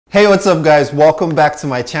Hey, what's up guys? Welcome back to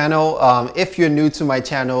my channel. If you're new to my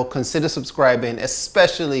channel, consider subscribing,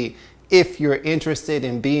 especially if you're interested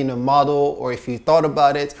in being a model, or if you thought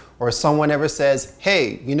about it, or someone ever says,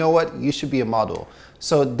 hey, you know what, you should be a model.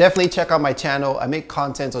 So definitely check out my channel. I make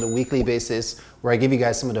content on a weekly basis where I give you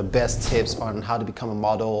guys some of the best tips on how to become a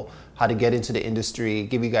model, how to get into the industry,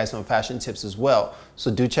 give you guys some fashion tips as well.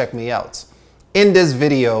 So do check me out. In this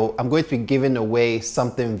video, I'm going to be giving away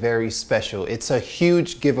something very special. It's a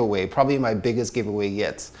huge giveaway, probably my biggest giveaway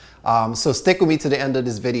yet. So stick with me to the end of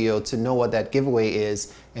this video to know what that giveaway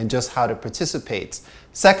is and just how to participate.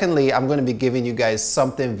 Secondly, I'm going to be giving you guys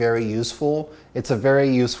something very useful. It's a very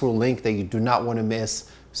useful link that you do not want to miss.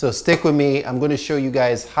 So stick with me. I'm going to show you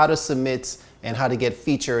guys how to submit and how to get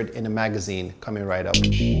featured in a magazine coming right up.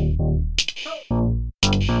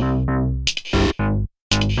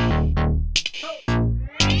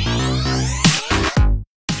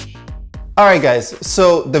 All right guys,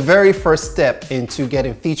 so the very first step into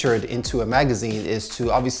getting featured into a magazine is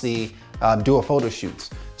to obviously do a photo shoot.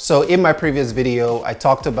 So in my previous video, I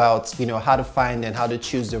talked about how to find and how to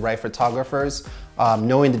choose the right photographers,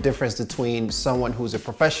 knowing the difference between someone who's a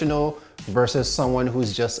professional versus someone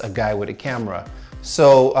who's just a guy with a camera.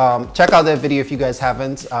 So check out that video if you guys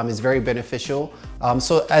haven't. It's very beneficial.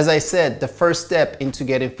 So as I said, the first step into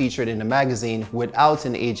getting featured in a magazine without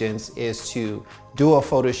an agent is to do a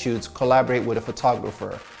photo shoot, collaborate with a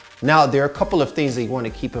photographer. Now, there are a couple of things that you want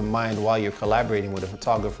to keep in mind while you're collaborating with a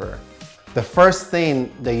photographer. The first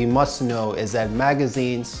thing that you must know is that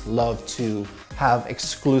magazines love to have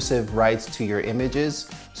exclusive rights to your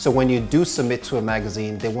images. So when you do submit to a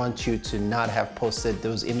magazine, they want you to not have posted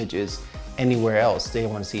those images anywhere else. They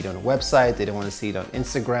don't want to see it on a website, they don't want to see it on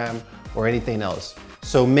Instagram or anything else.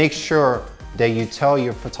 So make sure that you tell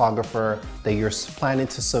your photographer that you're planning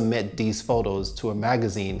to submit these photos to a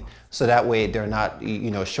magazine, so that way they're not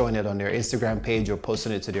showing it on their Instagram page or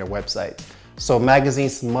posting it to their website. So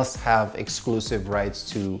magazines must have exclusive rights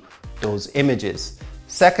to those images.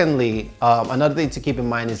 Secondly, another thing to keep in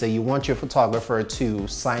mind is that you want your photographer to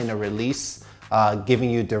sign a release giving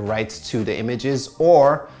you the rights to the images,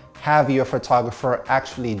 or have your photographer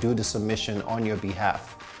actually do the submission on your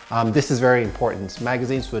behalf. This is very important.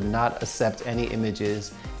 Magazines would not accept any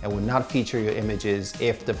images and would not feature your images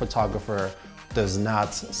if the photographer does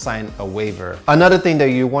not sign a waiver. Another thing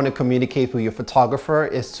that you want to communicate with your photographer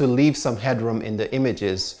is to leave some headroom in the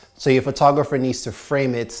images. So your photographer needs to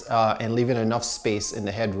frame it and leave it enough space in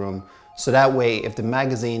the headroom. So that way, if the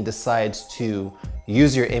magazine decides to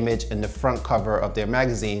use your image in the front cover of their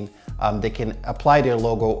magazine, they can apply their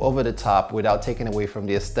logo over the top without taking away from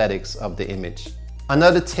the aesthetics of the image.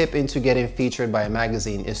 Another tip into getting featured by a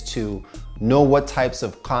magazine is to know what types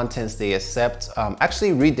of contents they accept.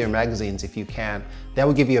 Actually read their magazines if you can. That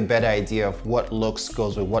will give you a better idea of what looks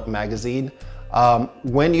goes with what magazine.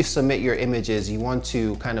 When you submit your images, you want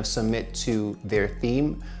to kind of submit to their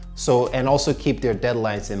theme. And also keep their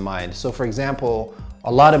deadlines in mind. So for example,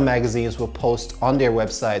 a lot of magazines will post on their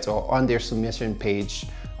websites or on their submission page,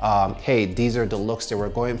 hey, these are the looks that we're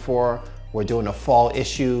going for. We're doing a fall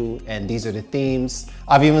issue and these are the themes.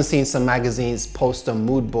 I've even seen some magazines post a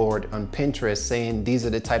mood board on Pinterest saying these are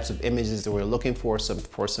the types of images that we're looking for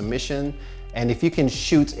submission. And if you can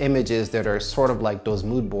shoot images that are sort of like those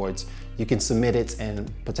mood boards, you can submit it and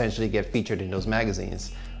potentially get featured in those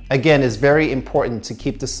magazines. Again, it's very important to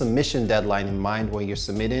keep the submission deadline in mind when you're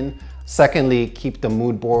submitting. Secondly, keep the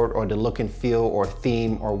mood board or the look and feel or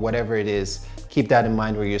theme or whatever it is, keep that in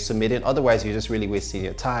mind where you're submitting. Otherwise, you're just really wasting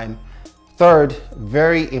your time. Third,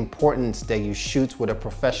 very important that you shoot with a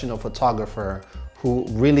professional photographer who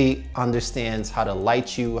really understands how to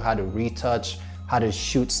light you, how to retouch, how to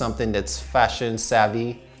shoot something that's fashion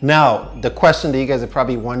savvy. Now, the question that you guys are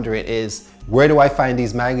probably wondering is, where do I find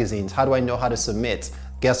these magazines? How do I know how to submit?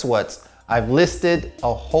 Guess what? I've listed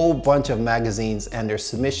a whole bunch of magazines and their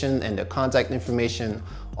submission and their contact information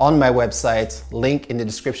on my website, link in the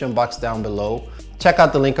description box down below. Check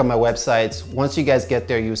out the link on my website. Once you guys get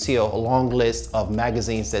there, you'll see a long list of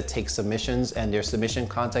magazines that take submissions and their submission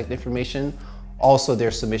contact information, also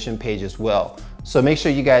their submission page as well. So make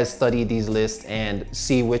sure you guys study these lists and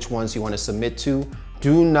see which ones you want to submit to.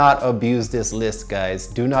 Do not abuse this list, guys.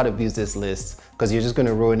 Do not abuse this list, because you're just going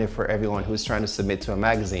to ruin it for everyone who's trying to submit to a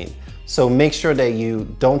magazine. So make sure that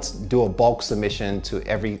you don't do a bulk submission to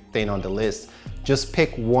everything on the list. Just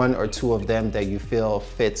pick one or two of them that you feel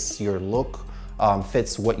fits your look,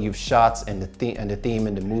 fits what you've shot and the theme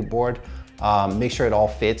and the mood board. Make sure it all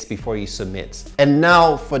fits before you submit. And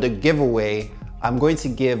now for the giveaway, I'm going to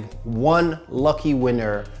give one lucky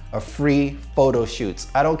winner a free photo shoot.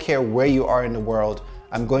 I don't care where you are in the world.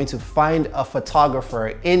 I'm going to find a photographer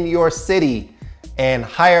in your city and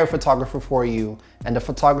hire a photographer for you, and the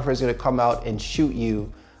photographer is going to come out and shoot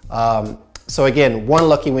you. So again, one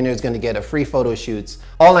lucky winner is going to get a free photo shoot.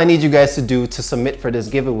 All I need you guys to do to submit for this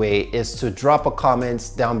giveaway is to drop a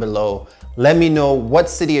comment down below. Let me know what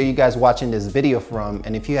city are you guys watching this video from,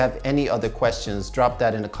 and if you have any other questions, drop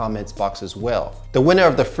that in the comments box as well. The winner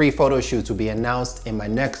of the free photo shoots will be announced in my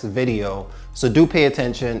next video, so do pay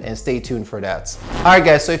attention and stay tuned for that. All right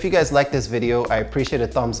guys, so if you guys like this video, I appreciate a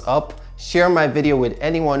thumbs up. Share my video with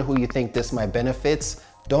anyone who you think this might benefit.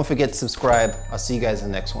 Don't forget to subscribe. I'll see you guys in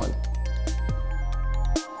the next one.